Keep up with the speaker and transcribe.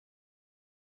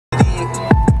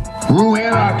Rue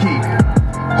Anarchy,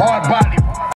 Hardbody.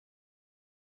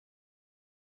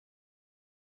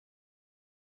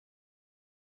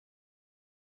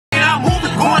 I'm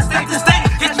moving, going state to state.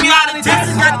 Catch me out in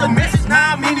Texas, got the message.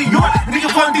 Now I'm in New York. Nigga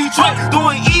from Detroit,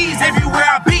 doing E's everywhere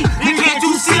I be. Nigga, can't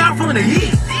you see I'm from the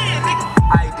East?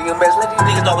 Alright, DMX, let these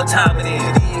niggas know what time it is.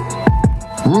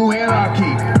 Rue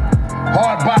Anarchy,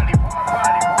 Hardbody.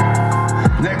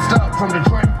 Next up from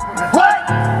Detroit. What?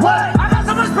 I got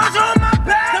so much pressure on my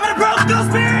back. Never broke no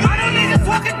spirit. I don't niggas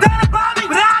fucking down about me,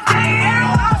 but I can't hear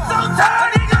it. I'm so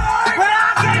tired, nigga hard, but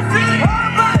I can't feel it.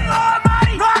 Hardbody,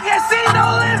 almighty, no, I can't see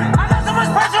no limit. I got so much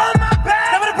pressure on my back.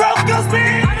 Never broke no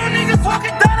spirit. I don't niggas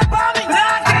fucking down about me, but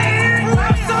I can't hear it.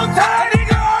 I'm so tired,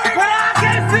 nigga hard, but I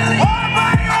can't feel it.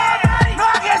 Hardbody, almighty, no,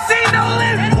 I can't see no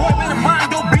limit. Boy, been a mind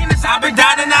your business. I've been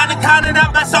down and out and counting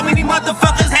up. Got so many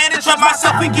motherfuckers had to trust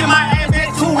myself and get my ass back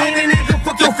to winning.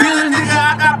 Fuck your feelings, nigga.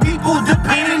 I got people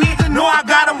depending, nigga. Know I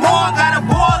got them all, got a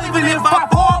ball. Even if I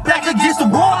fall back against the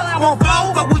wall, I won't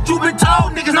fall. But what you been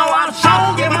told, niggas know I'm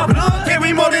strong. Get my blood,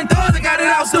 carry more than thugs. I got it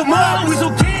out the mud. We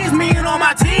some kings, me and all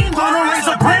my team. Gonna raise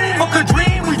a brain, fuck a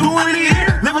dream. We doing it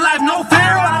here. Living life no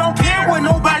fair. I don't care what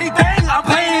nobody thinks. I'm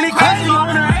playing it crazy. On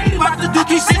the 80, about to do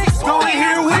 6. Go in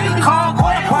here with me. Call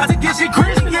quick, why to get shit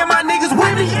crazy? Yeah, my niggas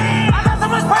with me. I got so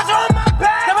much pressure on my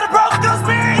back. Never broke no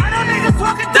spirit. I know niggas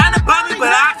talking down about me, but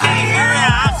I can't hear it.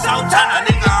 I'm so tired,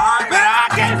 nigga hard, but I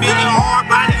can't feel it.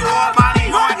 Hardbody,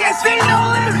 no, I can't see no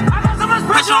limit. I got so much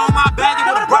pressure on my back.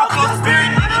 Never broke no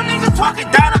spirit. I know niggas talking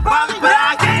down about me, but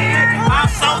I can't hear it. I'm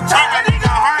so tired,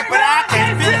 nigga hard, but I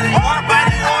can't feel it.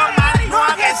 Hardbody, no,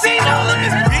 I can't see no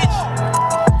limits, bitch.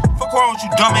 Fuck wrong with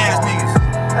you dumbass niggas.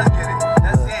 Let's get it.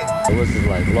 That's it. What's this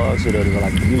like, vlog shit or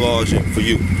like Vlog shit for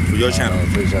you, for your channel.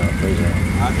 For sure.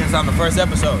 I guess I'm the first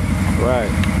episode.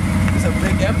 Right. It's a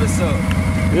big episode.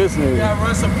 This nigga. You gotta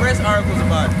run some press articles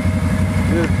about it.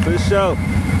 Yeah, for sure.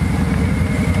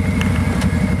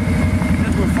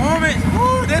 This performance,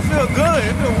 woo, that feel good.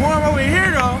 It feel warm over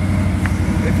here though.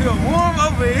 It feel warm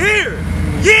over here.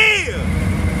 Yeah!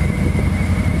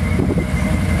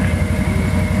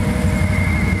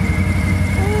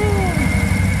 Ooh,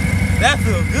 that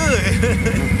feel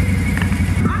good.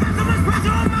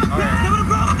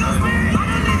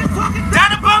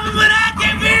 Down above me, but I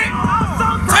can't feel it.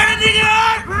 Turn a nigga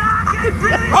hard.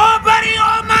 Hardbody,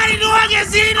 almighty, no, I can't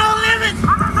see no limits.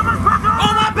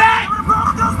 On my back.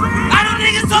 I know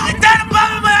niggas talking down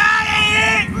above me, but I can't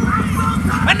hear it.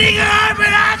 A nigga hard, but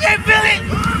I can't feel it.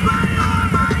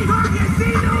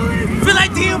 Feel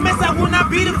like DMX, I will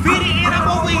not be defeated. And I'm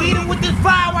overheating with this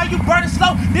fire while you burning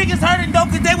slow. Niggas hurting though,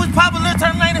 cause they was popular,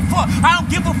 turn lane and fuck. I don't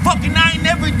give a fuck and I ain't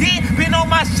never did. Been on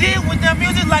my shit with that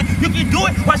music like you can do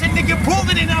it. Watch a nigga prove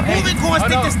it and I'm moving, going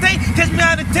state to state. Catch me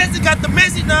out in Texas, got the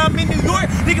message, now I'm in New York.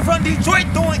 Nigga from Detroit,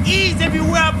 doing E's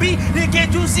everywhere I be. Nigga,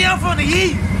 can't you see I'm from the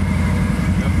East?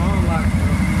 Your phone locked, bro.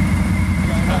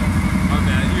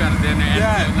 Okay, you gotta down there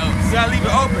add the notes. You gotta leave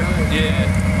it open.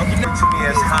 Yeah. Okay, to me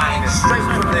as high and straight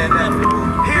from there now.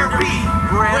 Here be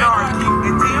Rue Anarchy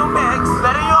and DMX,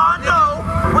 letting y'all know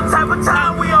what type of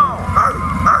time we on.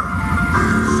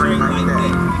 Straight like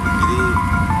that.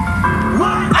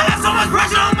 What? I got so much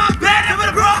pressure on my back, never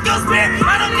broke your spirit.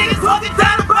 I know niggas talking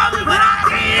down about me, but I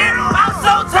can't hear it. I'm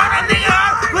so tired, nigga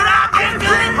hurt, but I can't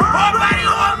feel it. Hardbody,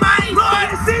 almighty, no, I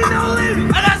can't see no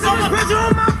limit. I got so much pressure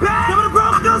on my back, never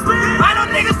broke your spirit. I know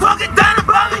niggas talking down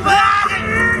about me, but I can't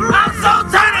hear it. I'm so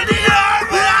tired, nigga hurt,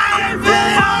 but I can't feel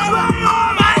it. Hardbody,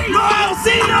 almighty, no, I don't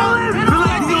see no limit. Feel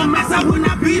like DMX, I would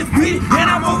not be defeated, and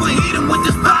I'm overheating with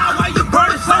this fire while you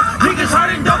burning slow. Niggas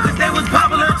hurting though, cause they was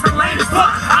popular, turn lame as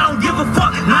fuck. I don't give a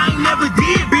fuck, and I ain't never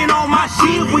did. Been on my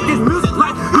shit with this music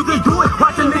like you can do it.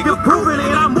 Watch a nigga prove it,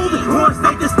 and I'm moving, going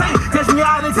state to state. Catch me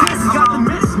out in Texas, got the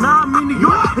message, now I'm in New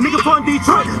York. A nigga from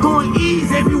Detroit, doing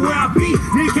E's everywhere I be.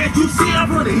 Nigga, can't you see I'm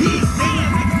from the East?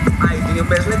 Alright,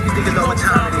 DMX, let these niggas know what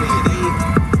time it is.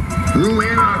 Rue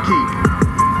Anarchy,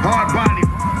 Hardbody.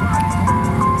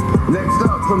 Next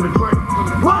up from Detroit.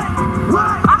 What?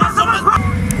 I got so much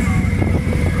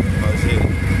Oh shit.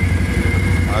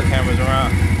 All the cameras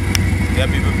around. You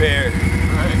gotta be prepared.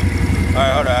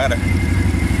 Alright, hold on,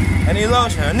 I need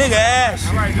lotion, a nigga ash.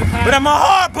 But I'm a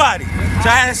hard body. So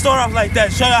I had to start off like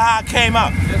that, show you how I came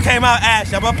out. Came out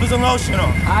ashy, I'm gonna put some lotion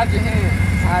on. Hide your hand.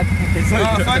 No,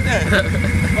 fuck that.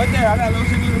 Fuck that, I got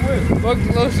lotion either way. Fuck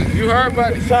the lotion. You heard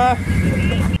about it, Sean?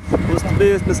 What's the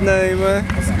business name, man?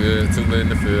 It's good. 2 lit in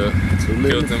the field.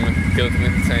 Kilton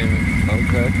Entertainment.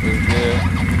 Okay. It's good.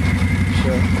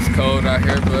 Sure. It's cold out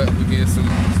here, but we get some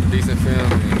decent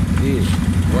film. Yeah.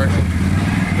 Working.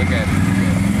 Look at it.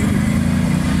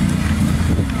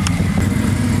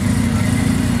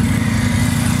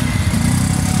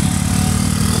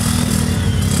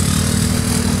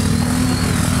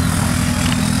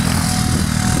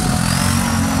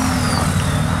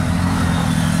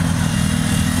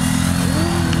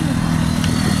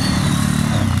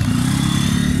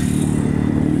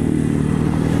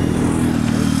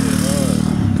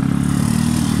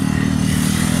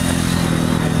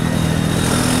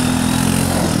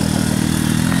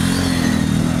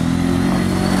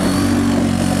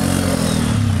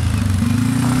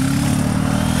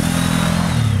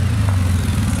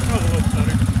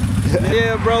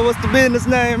 bro. What's the business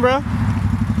name, bro?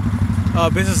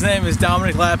 Business name is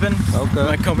Dominic Lappin. Okay.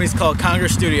 My company's called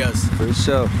Congress Studios. For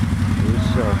sure.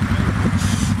 For sure.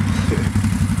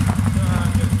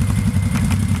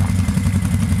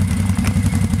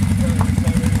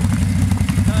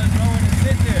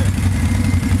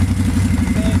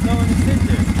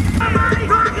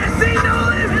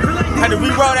 Had to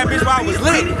re-roll that bitch while I was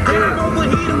lit.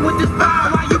 Overheating with this fire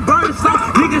while you burn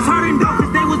sauce. Niggas hurting though, cause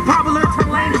they was popular to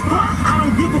land as fuck. I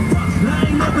don't give a fuck. I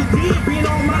ain't never did. Being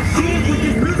on my shit with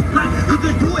this music like you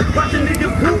can do it. Watch a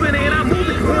nigga moving and I'm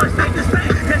moving. Going state to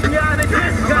state. Catch me out of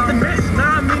this. Got the mess.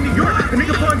 Now I'm in New York. A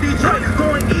nigga from Detroit.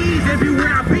 Going ease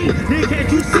everywhere I be. Nigga,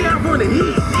 can't you see I'm on the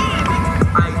heat?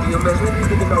 Alright, DMX, let these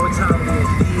niggas know what time it is.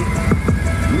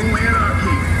 Rue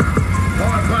Anarchy.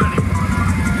 Hardbody.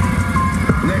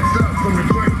 Next up from the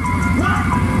drink. What?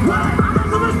 I got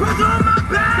so much pressure on my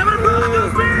back. I'm gonna blow your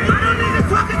spirit. I don't need to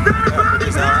fucking done about me.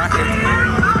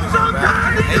 I'm so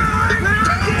tired.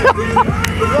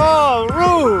 Oh,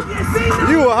 Rue.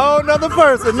 You a whole nother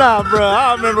person now, bro.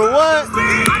 I remember what?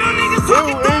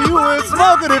 You wouldn't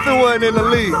smoke it if it wasn't in the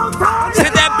league.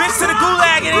 Send that bitch to the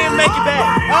gulag and then make it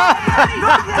back.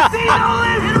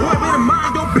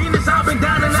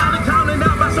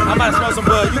 I might smoke some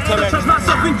bud. You come back. Trust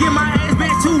myself and get my ass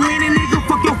back to winning, nigga.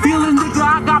 Fuck your feelings, nigga.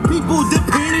 I got people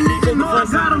depending, nigga. No, I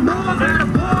got them all.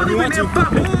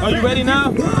 Are you ready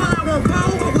now?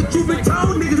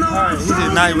 Alright, he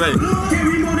said not ready.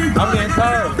 I'm getting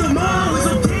tired.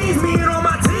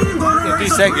 50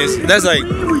 seconds. That's like,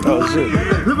 oh shit.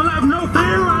 Live a life no fear,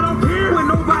 I don't care when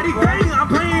nobody thinking. I'm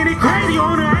playing it crazy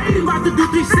on the 80, about to do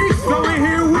 3-6. Go in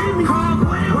here with me.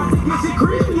 About to get shit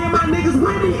creepy and my niggas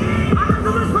with me. I got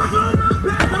so much pressure on my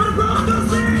back, I'm gonna blow the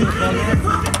spirit.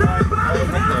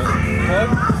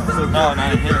 no,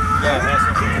 not in here. Yeah, that's it.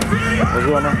 What's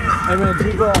going on? Hey, man,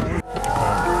 keep going.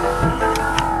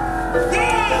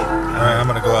 Alright, I'm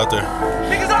gonna go out there.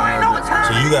 Niggas already know what time.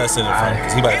 So you guys sit in front,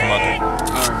 because he about to come out there.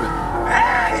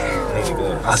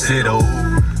 I said, oh,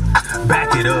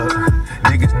 back it up.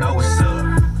 Niggas know what's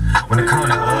up. When it come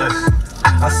to us,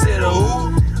 I said,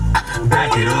 oh,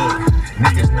 back it up.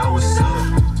 Niggas know what's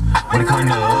up. When it come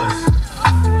to us.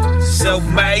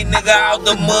 Self-made nigga out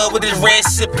the mud with his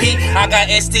recipe. I got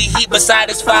SD heat beside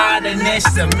his fire and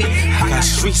next to me. I got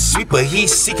street sweeper,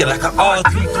 he's seeking like an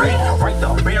R33. Right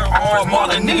the bare arm,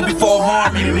 all a nigga before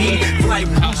harming me. Like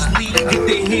Bruce Lee, get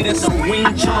the hit and some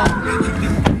Wing Chun.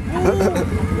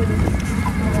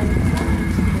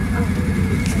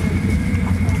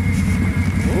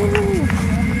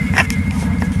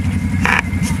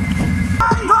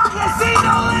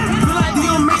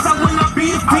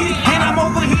 And I'm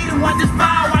overheating, want this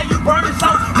fire while you burning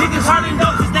so. Niggas hurting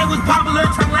though, cause they was popular,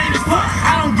 turn lame as fuck.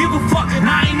 I don't give a fuck, and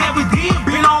I ain't never did.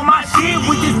 Been on my shit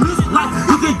with this music like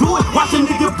you can do it. Watch a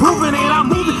nigga proving and I'm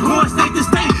moving, going state to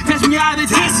state. Catch me out of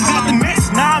this, got the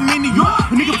mess. Now I'm in New York,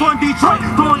 a nigga from Detroit,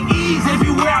 going ease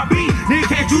everywhere I be.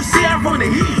 Nigga, can't you see I'm from the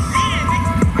heat?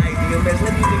 Hey, DMX,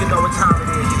 let these niggas know what time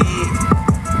it is.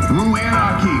 Rue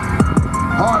Anarchy.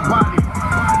 Hardbody.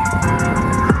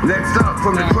 Next up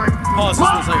from the drink. Pause just a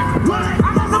second. What? I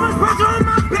got so much pressure on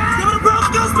my back. I'm gonna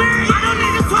broke your spirit. I know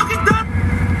niggas talking dumb.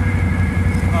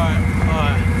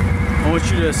 Alright. I want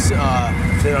you to Sit on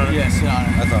it? Yeah, sit on it.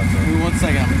 I thought so. Give me 1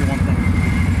 second, I'm gonna do one thing.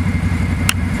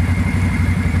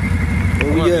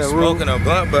 I'm gonna be smoking a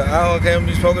blunt, but I don't care if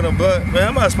I'm smoking a blunt. Man,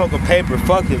 I'm about to smoke a paper.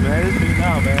 Fuck it, man. This me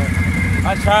now, man.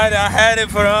 I tried it. I had it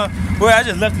for boy, I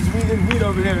just left this weed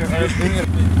over there. Steady like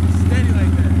that.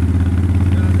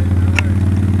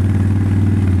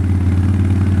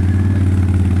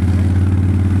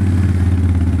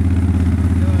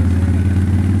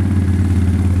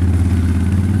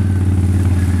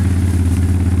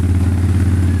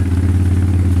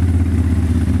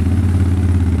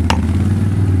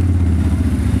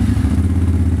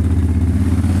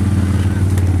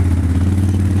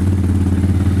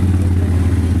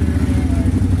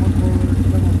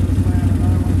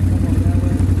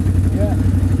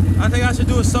 I think I should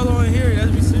do a solo in here.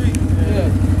 That'd be sweet. Yeah.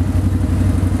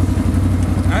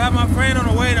 I got my friend on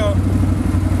the way though.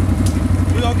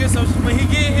 We gonna get some. When he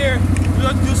get here, we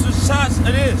gonna do some shots of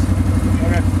this.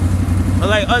 Okay. But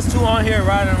like us two on here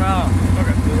riding around.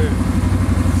 Okay.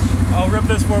 I'll rip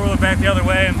this four-wheeler back the other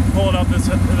way and pull it up this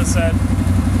side.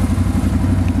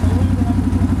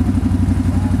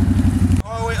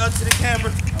 All the way up to the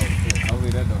camera. I'll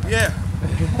leave that door. Yeah.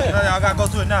 I gotta go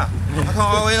to it now. I come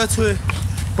all the way up to it.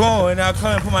 Boom, and I'll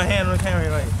come and put my hand on the camera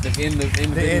like. The end of the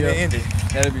video. End it.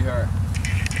 That'd be hard.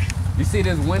 You see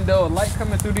this window of light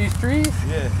coming through these trees?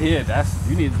 Yeah. Yeah,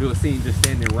 you need to do a scene just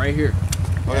standing right here.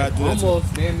 Oh, yeah, do that too.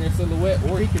 Almost damn near silhouette,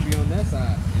 or he can be on that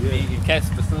side. Yeah. And you catch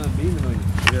the sun beaming on you.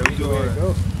 Yeah, we do all right.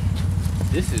 Go.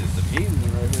 This is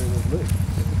amazing right here. Look.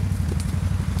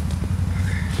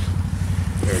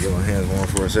 I gotta get my hands warm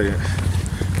for a second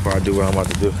before I do what I'm about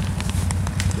to do.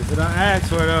 This is what I asked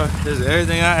for, though. This is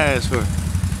everything I asked for.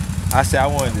 I said I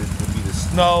wanted it to be the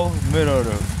snow, middle of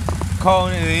the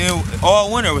cold, and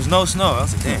all winter was no snow. I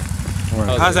said, damn.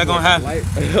 Right. How's that gonna happen?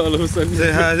 All of a sudden.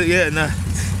 Yeah, nah.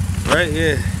 Right?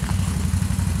 Yeah.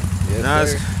 Yes, nah,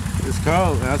 it's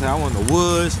cold. I said I want the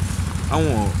woods. I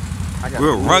want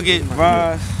real rugged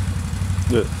vibes.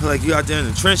 Yeah. Like you out there in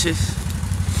the trenches.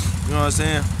 You know what I'm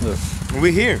saying? Yeah. And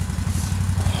we here.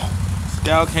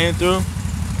 Scout came through.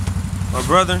 My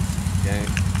brother. Gang.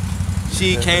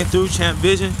 She came through. Champ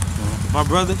Vision. My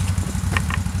brother.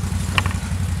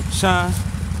 Sean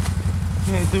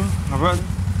came through. My brother.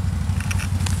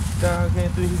 Scout came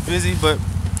through. He's busy, but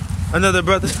another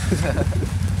brother.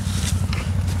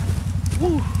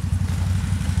 Woo.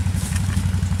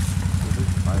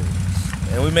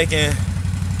 And we making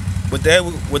what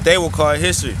they will call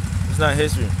history. It's not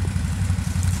history.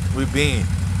 We're being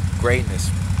greatness.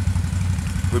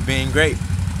 We're being great.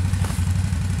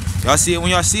 Y'all see it when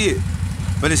y'all see it,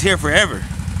 but it's here forever.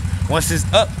 Once it's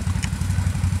up,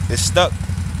 it's stuck.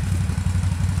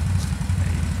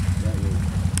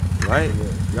 Right?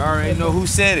 Y'all already know who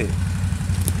said it.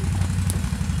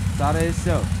 Thought of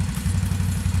itself.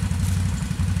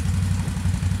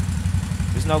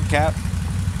 There's no cap.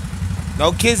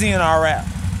 No kizzy in our rap.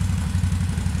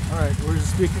 Alright, where's the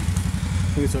speaker? I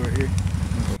think it's over here.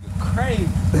 Crazy.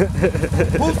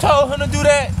 Who told him to do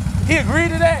that? He agreed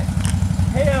to that?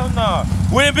 Hell no.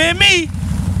 Would it been me?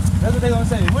 That's what they gonna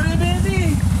say. Would it been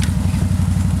me?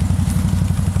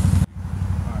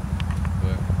 Alright.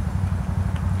 But,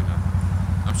 you know,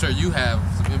 I'm sure you have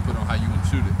some input on how you want to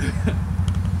shoot it.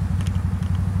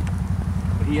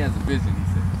 But he has a vision, he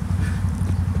said.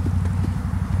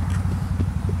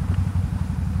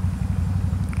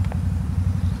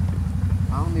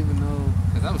 I don't even know,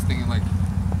 because I was thinking like,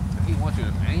 he wants you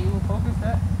to manual focus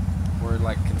that? Or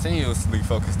like continuously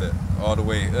focus that all the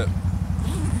way up?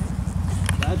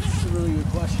 That's a really good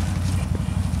question.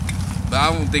 But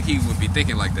I don't think he would be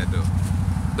thinking like that though.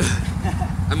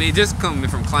 I mean, just coming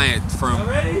from clients from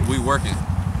we working.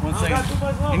 One second.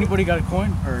 Anybody got a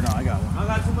coin? Or no, I got one. I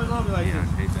got too much longer like Yeah, I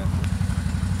this. hate that.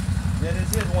 Yeah,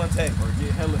 this is one take. Or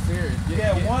get hella serious. This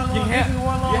is one long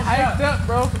Get hyped shot. up,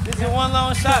 bro. This is one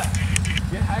long shot.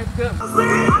 Get hyped up. I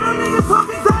know niggas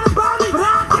talking down about me, but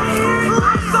I can't hear it.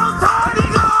 I'm so tired,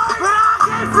 nigga, but I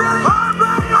can't feel it.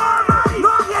 Hardbody,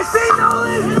 no, I can't see no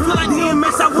limit. Feel like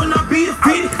DMX, I will not be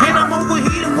defeated. And I'm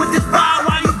overheating with this fire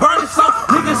while you burning so.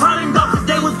 Niggas hunting up cause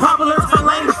they was popular, so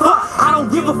lame as fuck. I don't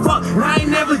give a fuck, and I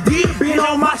ain't never did. Been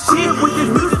on my shit with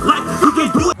this music like you can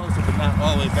do it. Not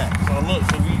all the way back.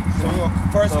 So look,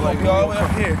 first we're gonna be all the way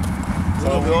up here.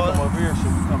 So when we come over here,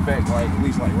 should we come back like at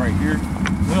least like right here?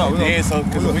 No,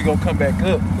 because if we gonna come back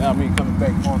up, I mean coming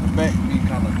back on the back, we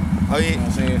kind of, oh yeah, you know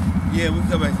what I'm saying? Yeah, we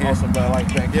come back here. Also, by like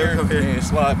back Yeah, here, come here. and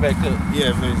slide back up.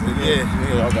 Yeah, basically. Yeah.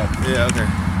 Yeah, I got you. Yeah, okay.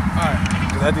 Alright.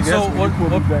 I think So what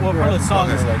part of the song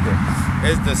is like that?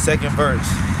 It's the second verse.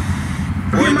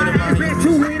 In my ass been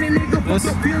too many nigga, fuck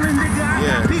a feeling nigga. I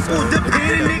got people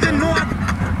depending nigga, know I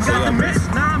got the mess.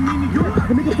 Now I'm in New York, a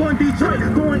nigga from Detroit,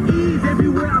 going ease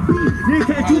everywhere I be. Nigga,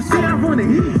 can't you see I run the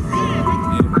heat?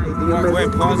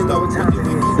 Wait, pause it though. What did we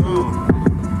do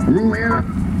wrong?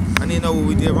 I need to know what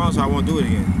we did wrong so I won't do it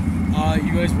again.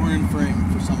 You guys weren't in frame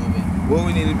for some of it. What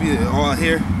we need to be all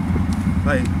here?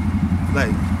 Like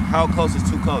how close is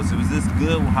too close? Was this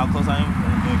good? How close I am?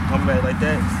 And come back like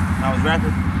that? I was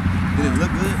rapping. Did it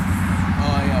look good?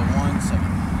 Yeah, 1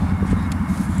 second.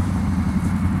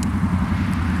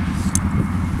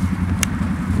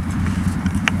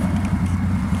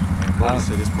 I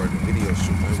said this part of the video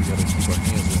shoot, man. We gotta keep our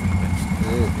hands on it, man.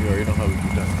 You already know how we do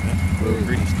that, man. Real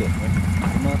gritty stuff, man.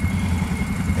 Come on.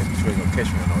 And you ain't gonna catch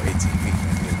me on no ATV,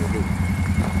 man. Just go do it.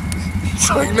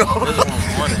 So you know.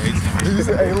 He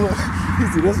said, hey, look. He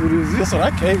said, that's what it is. That's what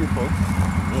I came here for.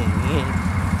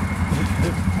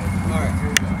 Alright, here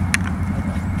we go.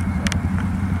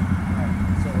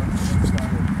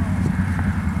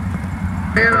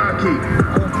 Anarchy.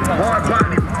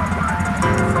 Hardbody.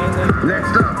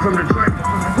 Next up from Detroit.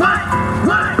 What?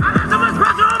 I got so much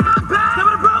pressure on my back.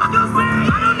 Never broke your spirit.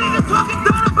 I know niggas talking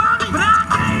down about me, but I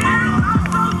can't hear it. I'm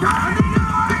so tired, nigga,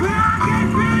 but I can't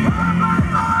feel it. Hardbody,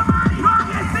 no, I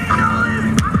can't see no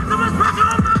limit. I got so much pressure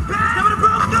on my back. Never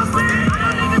broke your spirit.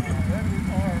 I know niggas. That's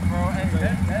hard, bro. Hey,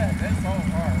 that's so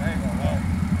hard. I ain't gonna lie.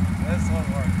 That's so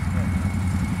hard.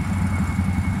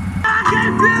 I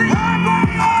can't feel it.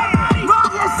 Hardbody, no,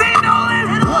 I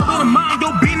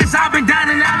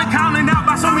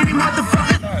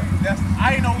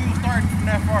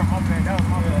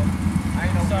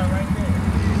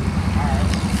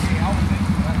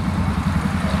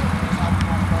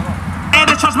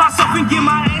trust myself and get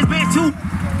my ass back too.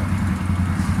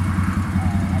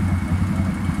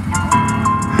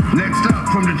 Next up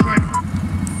from Detroit.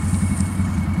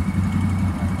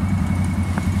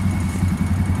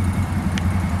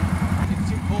 It's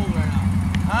too cold right now.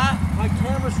 Huh? My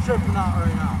camera's tripping out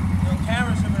right now. Your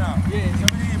camera's tripping out. Yeah.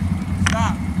 Somebody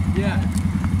stop. Yeah.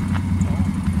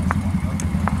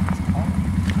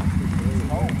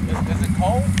 Is it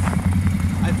cold?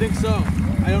 I think so.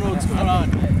 I don't know what's going on.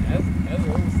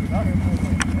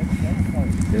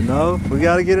 You know, we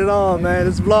gotta get it on, man.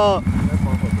 This vlog. Hey,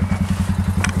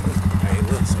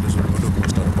 look, so this is what we're gonna do. We'll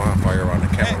start a bonfire around the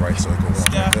camera, right? So it can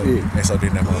warm back up. Yeah. And so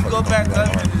then that We motherfucker go back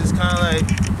up and just kind of like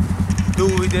do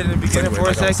what we did in the beginning for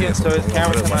a second, so his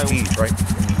camera can like. heat, right?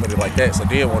 And you put it like that, so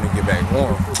then when it get back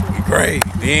warm, be great.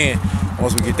 Then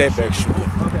once we get that back shooting,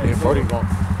 then 40 gon'.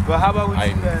 But how about we I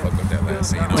do ain't that? fuck up that last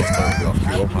scene. I was totally off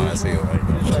cue. I'm high as hell.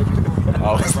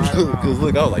 Cause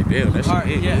look, I was like, damn, that shit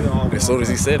hit. Yeah. As soon as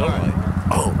he said, I'm like,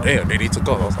 oh damn. Then he took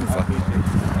off. I was like, fuck.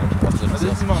 This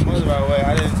is my mother, by the way.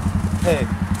 I didn't. Hey. I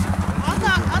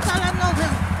thought I know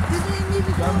him. Did you need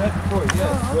to go? I'm back and forth,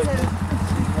 yes. Oh, okay.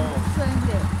 Same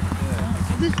here.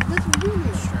 This was you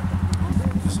here.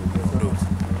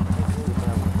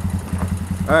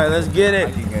 All right, let's get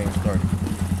it. Game started.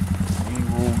 Me,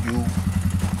 Rue, you,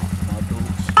 my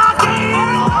dudes.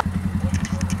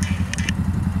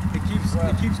 It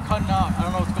keeps cutting out. I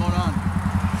don't know what's going on.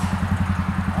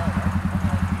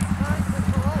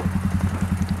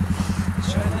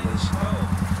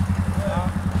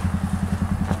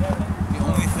 The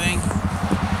only thing,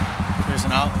 if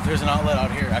there's an outlet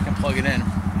out here, I can plug it in.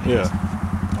 Yeah.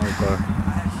 Okay. I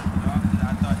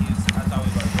thought we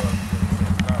were going to go up to the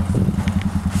car.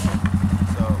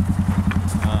 So,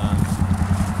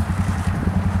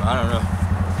 I don't know.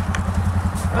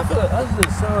 I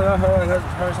just saw it. I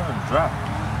heard something drop.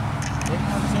 What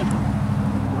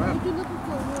you looking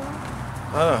for,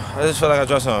 man? I just feel like I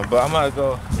dropped something, but I might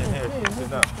go in here.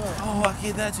 Oh, I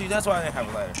gave that to you. That's why I didn't have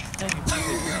a lighter. Thank you.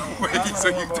 Wait, so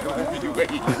you telling me you wait?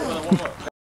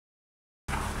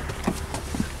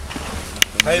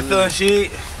 How you feeling,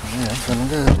 Sheet? Yeah, I'm feeling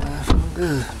good, man. Feeling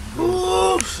good.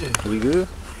 Oh, shit. We good?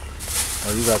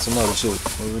 Oh, you got some other shit.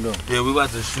 What we doing? Yeah, we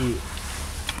about to shoot.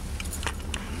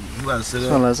 We about to sit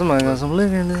Sound up. like somebody got some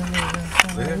liquor in there.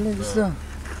 Liquor? Stuff.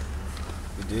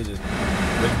 We did just. The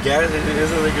gas station, there's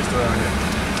a liquor store out here.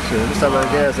 Shit, let's stop at the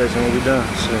gas station when we done.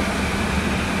 Shit.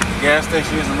 The gas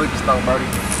station is a liquor store, buddy.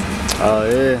 Oh,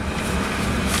 yeah.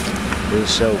 Big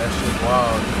show. That shit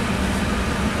wild.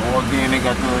 Well, again, they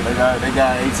got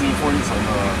 1840, so I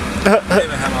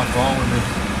even have my phone with me.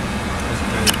 That's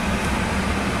crazy.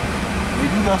 They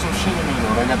do got some shit in there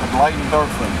though. They got the light and dark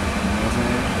frame. You know what I'm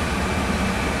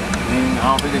saying? Then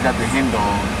I don't think they got the hen dog.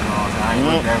 You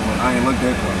know what I'm saying? I ain't looked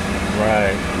that close.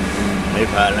 Right. They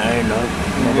probably ain't know.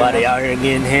 Nobody out here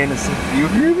getting Hennessy. You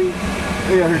hear me?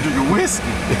 They out here drinking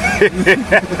whiskey. Drinking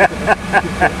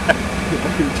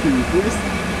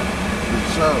whiskey. For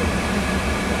sure.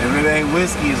 If it ain't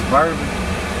whiskey, it's bourbon.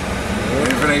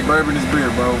 If it ain't bourbon, it's beer,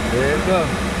 bro. There you go.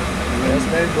 That's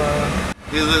that, bro.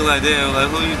 He look like, damn, like,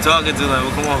 who you talking to? Like,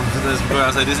 well, come on, this bro. I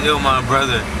was like, this ill my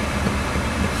brother.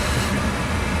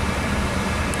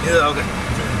 Yeah, okay.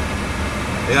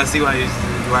 Yeah, I see why you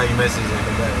message and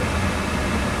come back.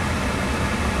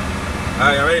 All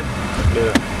right, y'all ready?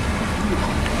 Yeah.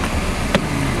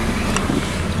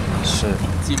 Shit.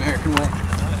 It's the American way.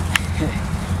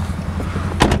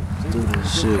 Do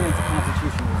this shit. I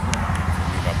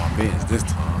got my bids this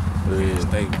time. Yeah.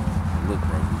 Stay. Look,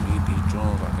 bro, we need these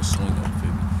drums. I can swing them,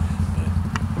 feel me?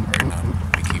 But right now, we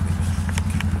keeping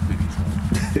the biggies on.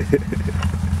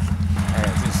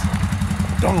 Alright, just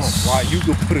dumb. Why you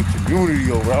could put a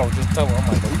community over? I was just telling I'm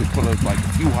like, we could put up like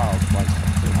a few houses. Like,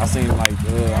 I seen like,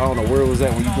 I don't know where it was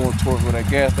at when you going towards where that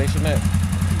gas station at.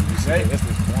 You say, that's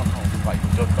this one home. It's like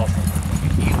jumped off from the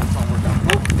hill somewhere down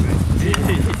the road.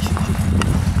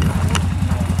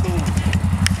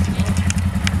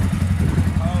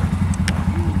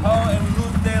 Oh, and we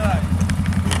lose daylight.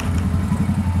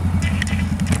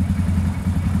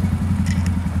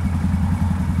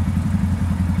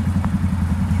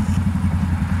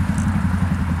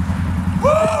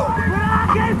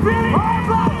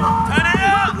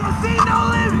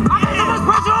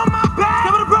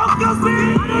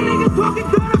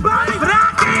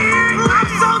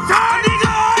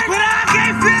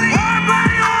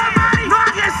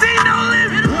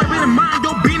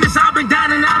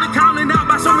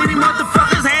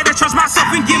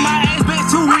 And get my ass back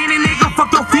to winning, nigga.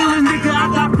 Fuck your feelings, nigga. I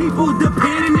got people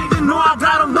depending, nigga. Know I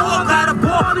got a more, got a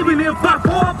ball. Even if I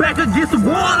fall back against the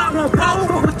wall, I won't fall.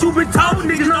 Fuck what you been told,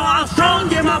 niggas know I'm strong.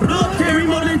 Yeah, my blood carry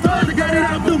more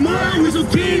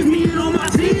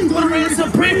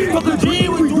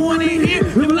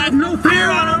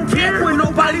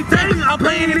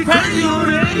playing it crazy on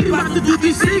the 80, about to do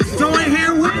D6. Join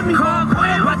here with me. Call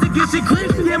Quay, about to get shit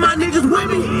crispy. Yeah, my niggas with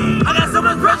me. I got so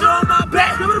much pressure on my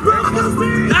back. Now the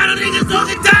niggas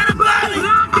talking down about me.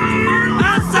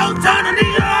 I'm so tired of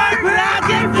niggas hard, but I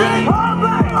can't feel it.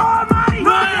 Almighty,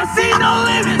 no, I see no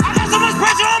limits. I got so much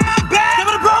pressure on my back.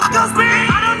 Never broke no spirit.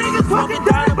 I know niggas talking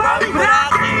down about me, but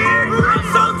I can't hear it. I'm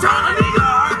so tired of niggas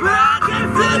hard, but I can't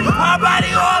feel it.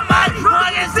 Hardbody, almighty, no, I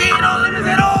can't see no limits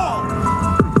at all.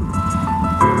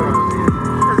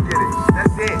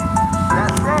 That's it.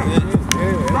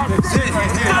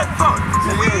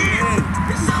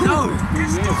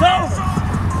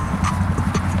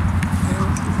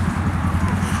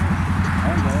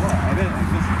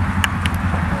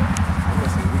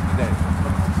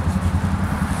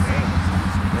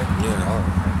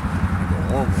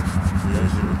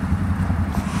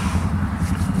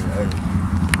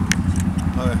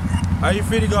 Are you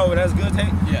free to go? That's good,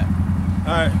 Tank? Yeah.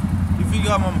 Alright. You free to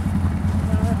go, mama?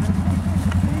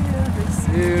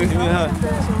 Yeah. Give me a hug.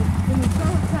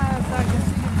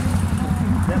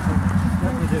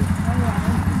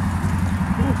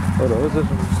 Hold on, what's this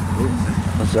one?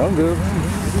 I said, I'm good.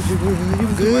 You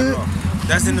good?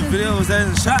 That's in the video? Was that in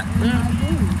the shot?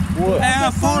 What? Hey,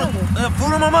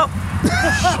 fool him up. I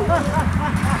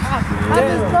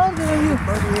just told you.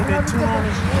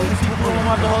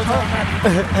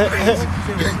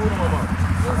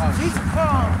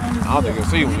 I don't think you'll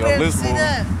see when your list move.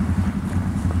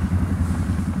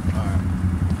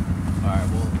 Alright,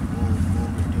 we'll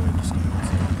redo it. Just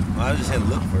I just had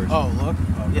look first. oh, look.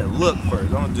 Oh. Yeah, look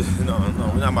first. Don't just no.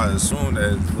 We're not about to assume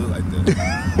that it look like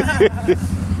that.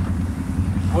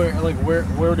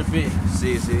 Where would it be?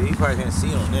 See, he probably can't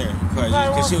see on there.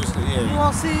 Because she was, You yeah.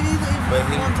 won't see it either if But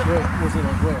you want to. Was it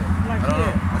like where? Like I don't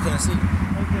know. I can't see. On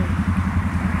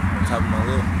top of my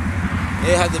lip.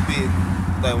 It had to be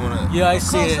like when I. Yeah, I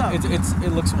see Close it. up.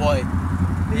 It looks white.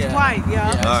 It's Yeah. white,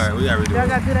 yeah. Yeah. All right, we gotta redo Y'all it.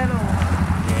 gotta do that on.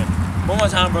 Yeah. One more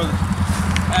time, brother.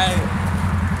 Hey.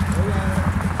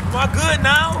 Am I good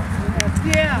now?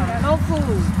 Yeah, no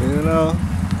food. You know?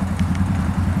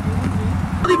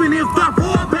 Even if I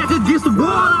fall back against the wall,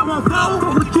 I won't fall.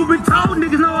 Fuck what you been told,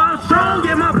 niggas know I'm strong.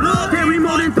 Yeah, my blood carry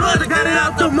more than thugs. I got it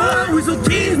out the mud. We some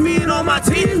teams, me and all my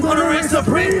team gonna reign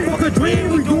supreme. Fuck a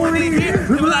dream, we doing it here.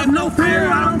 Live like no fear,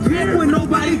 I don't care what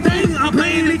nobody think. I'm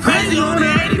playing it crazy on the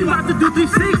 80, about to do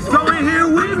 3-6. Go in here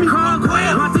with me, call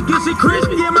Quay, about to get shit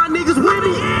crispy. Yeah, my niggas with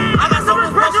me. I got so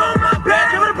much pressure on my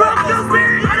back, never broke no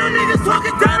spirit. I know niggas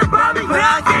talking down about me, but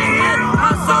I can't hear it.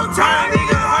 I'm so tired,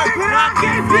 nigga hurt, but I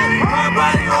can't feel it.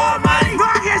 Hardbody, almighty, no,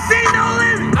 I can't see no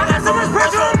limit. I got so much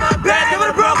pressure on my back,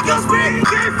 never broke your spirit.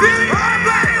 Can't feel it.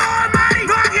 Hardbody, almighty,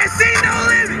 no, I can't see no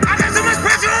limit. I got so much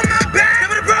pressure on my back,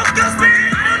 never broke your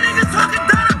spirit. I know niggas talking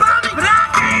down about me, but I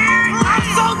can't hear it. I'm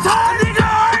so tired, nigga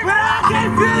hurt, but I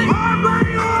can't feel it.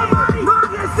 Hardbody, almighty, no,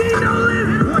 I can't see no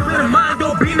limit. What's in the mind,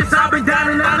 don't business. I've been down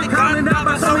and out and calling out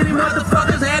by so many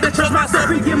motherfuckers. Had to trust myself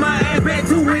and get my ass back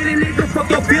to winning, nigga. Fuck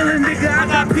your feeling, nigga. I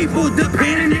got people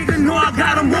depending, nigga. Know I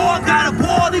got them all, got a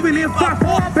ball. Even if I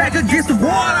fall back against the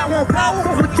wall, I won't fall.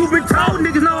 Fuck what you been told,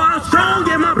 niggas know I'm strong.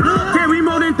 Yeah, my blood carry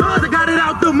more than thugs. I got it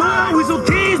out the mud. We some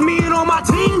kids, me and all my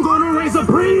team gonna reign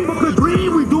supreme. Fuck a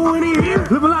dream, we doing it here.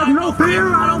 Living like no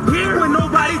fear, I don't care what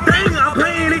nobody think. I'm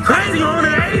playing it crazy on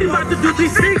the 80, about to do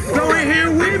 3-6. Go in here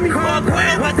with me, call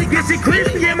Quay, about to get shit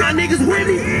crispy. Yeah, my niggas with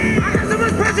me. I got so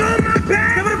much pressure on my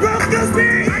back, never broke no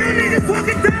spirit. I know niggas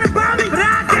talking down about me, but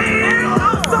I can't hear it.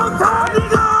 I'm so tired,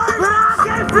 nigga, but I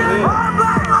can't feel it.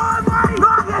 Hardbody, no, I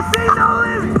can't see no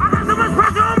limit. I got so much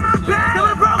pressure on my back,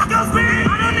 never broke no spirit. I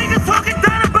know niggas talking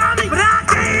down about me, but I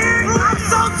can't hear it. I'm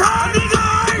so tired, nigga,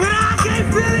 but I can't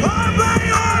feel it. Hardbody,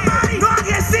 no, I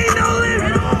can't see no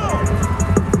limit.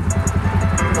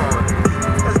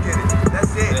 Let's get it.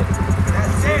 That's it.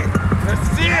 That's it.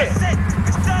 That's it. That's it.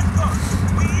 It's done for.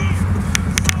 We here.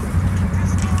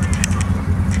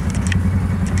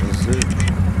 That's it.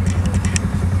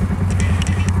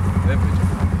 That picture.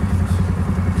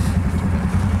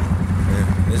 Yeah,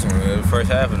 this one, the first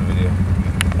half of the video.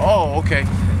 Oh, okay.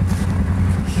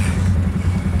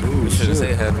 We should have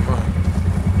said had them on.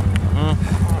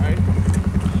 Alright.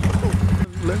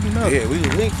 Let me know. Yeah, we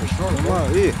can link for sure. Come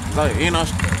on, yeah. Like, you know,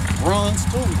 runs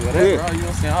too, whatever. Yeah. You know what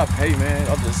I'm saying? I'll pay, man.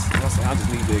 I'll just, you know what I'm saying? I just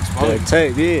need to Yeah, expose.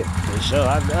 tape, yeah. For sure,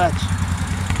 I got you.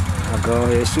 I'll go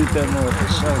ahead and shoot that mother for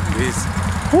sure. This.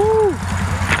 Woo!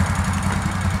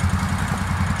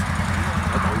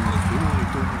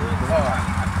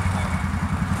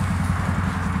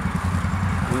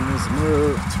 In this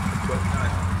mud.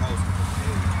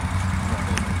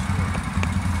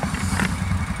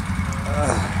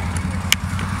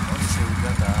 Let me see, we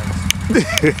got the ice. We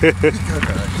got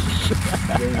the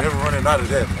ice. ain't never running out of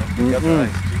that, man. You got the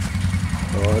ice.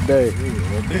 All day.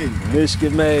 All day.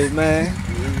 Michigan made, man.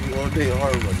 All day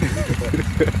hard work.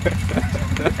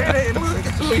 Hey, look,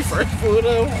 it's really fresh food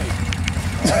up.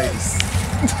 Nice.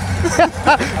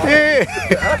 Yeah.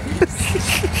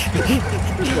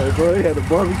 Like, bro, he had a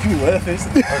barbecue left. It's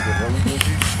like, okay, bro, we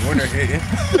winter hitting.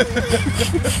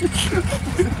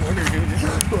 Winter hitting.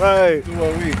 Right. So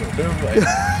what we gonna do? Like,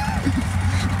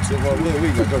 so what we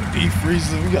gonna go deep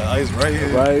freezer? We got ice right here.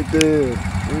 Right there.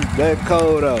 It's that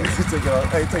cold out. Take it out.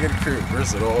 Hey, take it to the crib.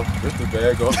 Rinse it off. Rinse the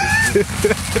bag off.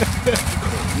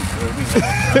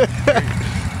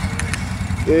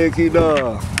 Yeah, keep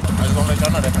dog. I just wanna let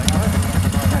y'all know that, man.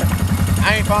 I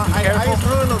ain't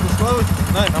throwing no disclosure.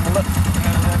 Nothing. I'm gonna let.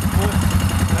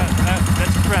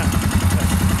 That's your friend.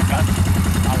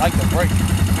 I like the break.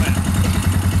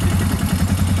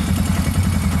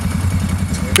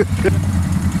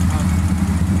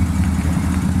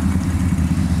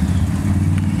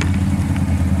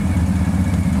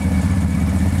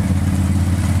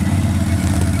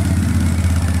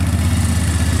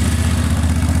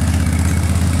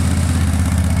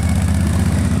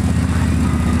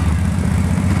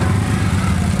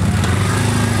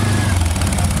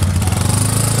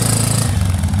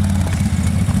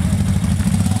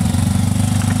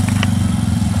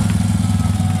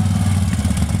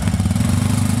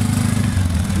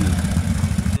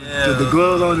 The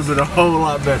gloves on it been a whole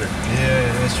lot better.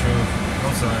 Yeah, that's true.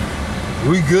 I'm sorry.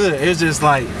 We good. It's just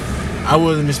like I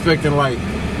wasn't expecting like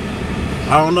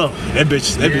I don't know. That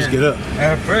bitch get up.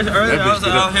 At first, earlier I was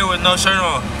out here with no shirt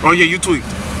on. Oh yeah, you tweaked.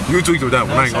 You tweaked with that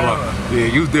one. I ain't gonna lie. Yeah,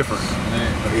 you was different.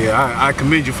 Yeah, I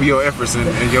commend you for your efforts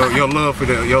and your love for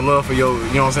your you know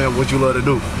what I'm saying, what you love to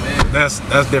do. That's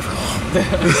different.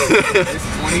 It's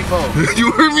 24.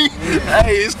 You heard me?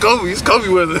 Hey, it's Kobe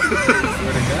weather.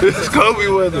 It's Kobe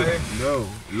weather. No,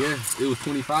 yeah, it was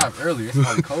 25 earlier. It's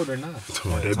probably colder now.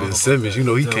 That Ben Simmons, you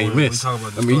know he can't miss. I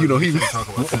mean, you know he. Talk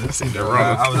about that. I seen that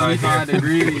wrong. I was out here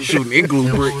degrees. Shooting igloo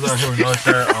I was bricks. out here with no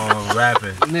shirt on,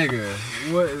 rapping. Nigga,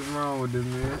 what is wrong with this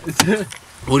man?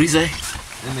 What'd he say?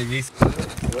 That nigga, he's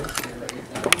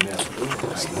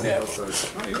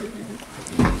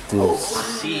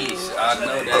Jeez, I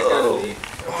know that gotta be.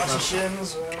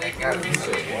 That gotta be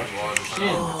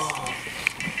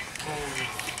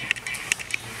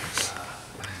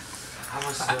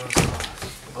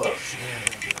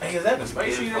Hey, is that the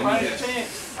space heater by any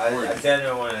chance? I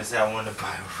definitely wanted to say I wanted to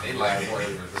buy it. They like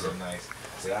flavors so nice.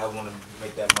 So I want to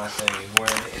make that my thing,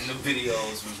 wearing it in the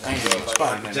videos with Ain't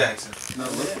Michael Jackson. no,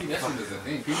 look, that shit is a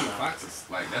thing. People foxes,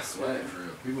 like that's swag for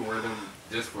real. People wear them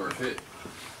just for a fit.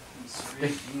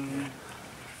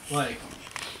 Like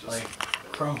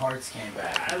Chrome Hearts came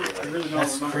back. I really don't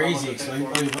That's remember crazy how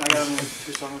much I expensive. got them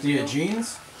just on Do you have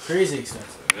jeans? Crazy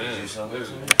expensive.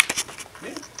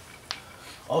 Yeah.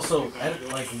 Also,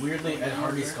 weirdly, Ed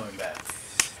Hardy's coming back.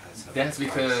 That's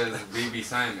because BB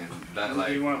Simon, that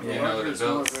like, you know, the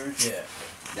belts, Yeah.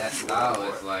 that style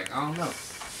is like, I don't know.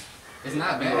 It's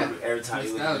not bad. Every time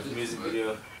you look at the music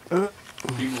video,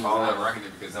 People are not rocking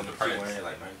it because of the price. wearing it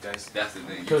like Mike Tyson. That's the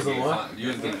thing. Because of what? You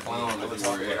was getting clowned if you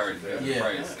were Ed Hardy because of the Yeah.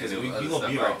 price. Because it we was other gonna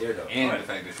be stuff right out. there though. And the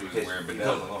fact that she was wearing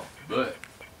Because vanilla. But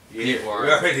yeah, people are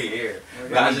we're already here.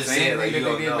 But I the was just same saying, thing like, you that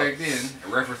don't they did know. back then,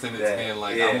 referencing it to being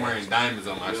like, Yeah. I'm wearing diamonds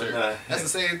on my shirt. Nah. That's the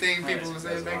same thing people were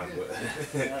saying back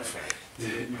then.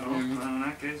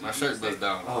 My shirt buzzed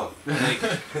down. Oh, thank you.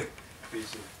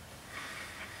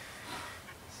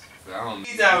 I don't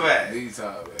These are bad. These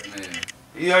are bad, man.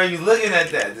 Are you looking at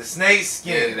that? The snake Yeah,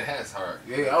 skin. the hat's hard.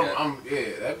 Yeah,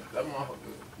 that motherfucker.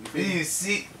 Do you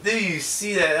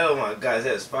see that? Oh my gosh,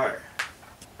 that's fire.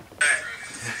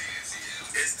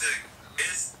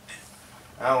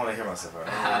 I don't want to hear myself.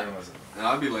 And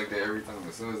I'll be like that every time.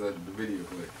 As soon as the video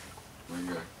play, my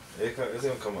God. It's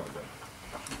gonna come up though.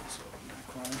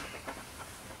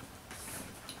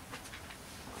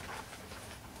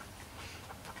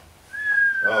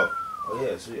 Oh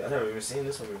yeah, sweet. I never even seen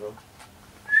this one before.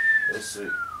 That's sweet.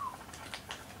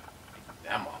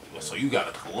 That motherfucker. So you got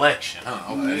a collection,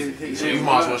 huh? Okay. Hey, So you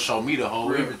might as well show me the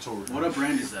whole inventory. What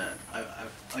brand is that?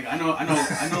 I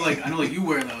know you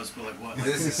wear those, but like what?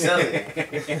 This is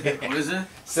Selly. What is it?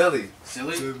 Selly.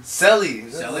 Silly? Selly.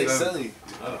 Selly? Selly.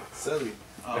 Oh, Selly.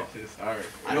 Oh, alright.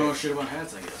 I don't know shit about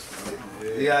hats, I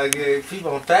guess. You gotta get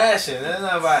people on fashion. It's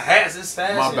not about hats, it's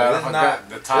fashion. My bad, It's I not, forgot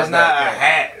the tie it's not back a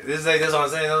hat. This is like, that's what I'm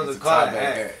saying. Those are called a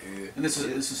hat. And this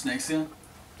is snakeskin?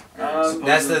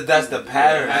 That's the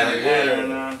pattern.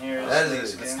 Pattern on here.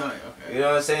 That's That's tight, okay. You know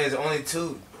what I'm saying? It's only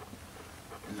two.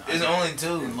 It's only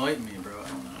two. Enlighten me, bro. I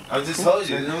don't know. I just told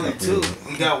you, there's only two.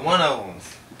 You got one of them.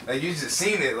 Like you just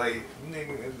seen it. Like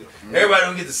everybody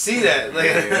don't get to see that. Like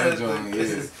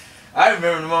I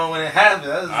remember the moment when it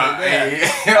happened. I was like, man,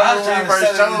 I was trying to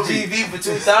sell the GV for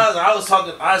 2000. I was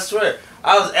talking. I swear,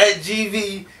 I was at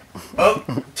GV, up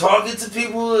talking to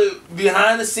people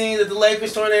behind the scenes at the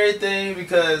Lakers store and everything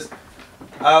because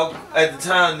at the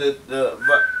time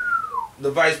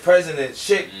the vice president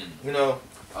chick, you know.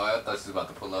 Oh, I thought she was about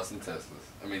to pull out some Teslas.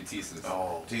 I mean, Teslas.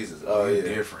 Oh, Jesus. Oh, yeah.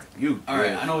 Different. You. All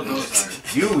right, I know what those are.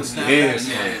 You.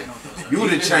 You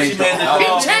would have changed the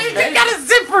whole. He changed. He got a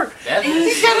zipper.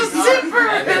 He got a zipper.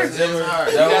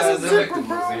 He got a zipper,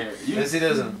 bro. Yes, he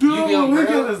doesn't. Dude, we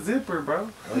got a zipper, bro.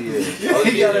 Oh, yeah.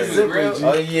 He got a zipper, G.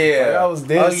 Oh, yeah. I was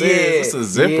dead serious. It's a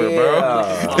zipper,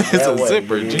 bro. It's a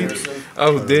zipper, G. I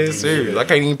was dead serious. I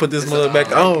can't even put this mother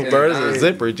back on, bro. It's a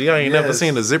zipper, G. I ain't never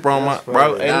seen a zipper on my,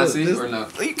 bro.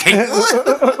 You can't do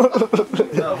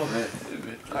it.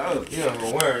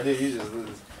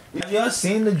 Have y'all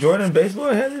seen the Jordan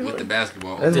baseball hat? With the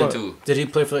basketball. Did he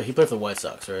play for the White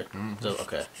Sox, right? So,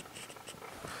 okay.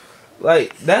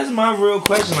 Like, that's my real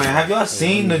question. Like, have y'all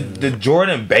seen the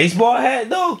Jordan baseball hat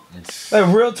though?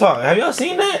 Like, real talk. Have y'all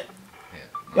seen that?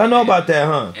 Y'all know about that,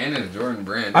 huh? And it's Jordan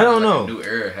brand. I don't know. New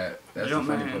era hat. That's the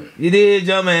funny part. You did,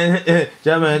 Jumpman.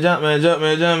 Jumpman.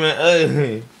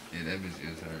 Hey. Yeah, that bitch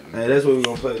is hard. Hey, that's what we're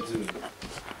gonna play too.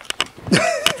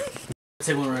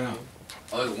 Take one right now.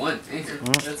 Oh, it's one.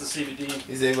 That's a CBD.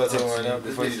 He said he's about to take one right now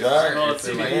before you drive. No, it's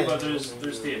CBD, but there's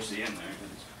THC in there.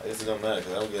 I guess it don't matter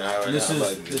because I'm getting high right now. This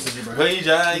is your When you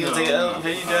drive, you gonna take it out.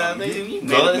 When you drive, nigga, you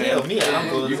go to hell. Me, I'm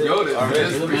going to You go to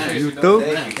You do?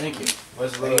 Thank you.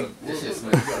 Much love. This shit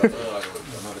smells like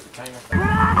another container. Turn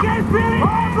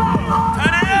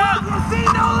it up!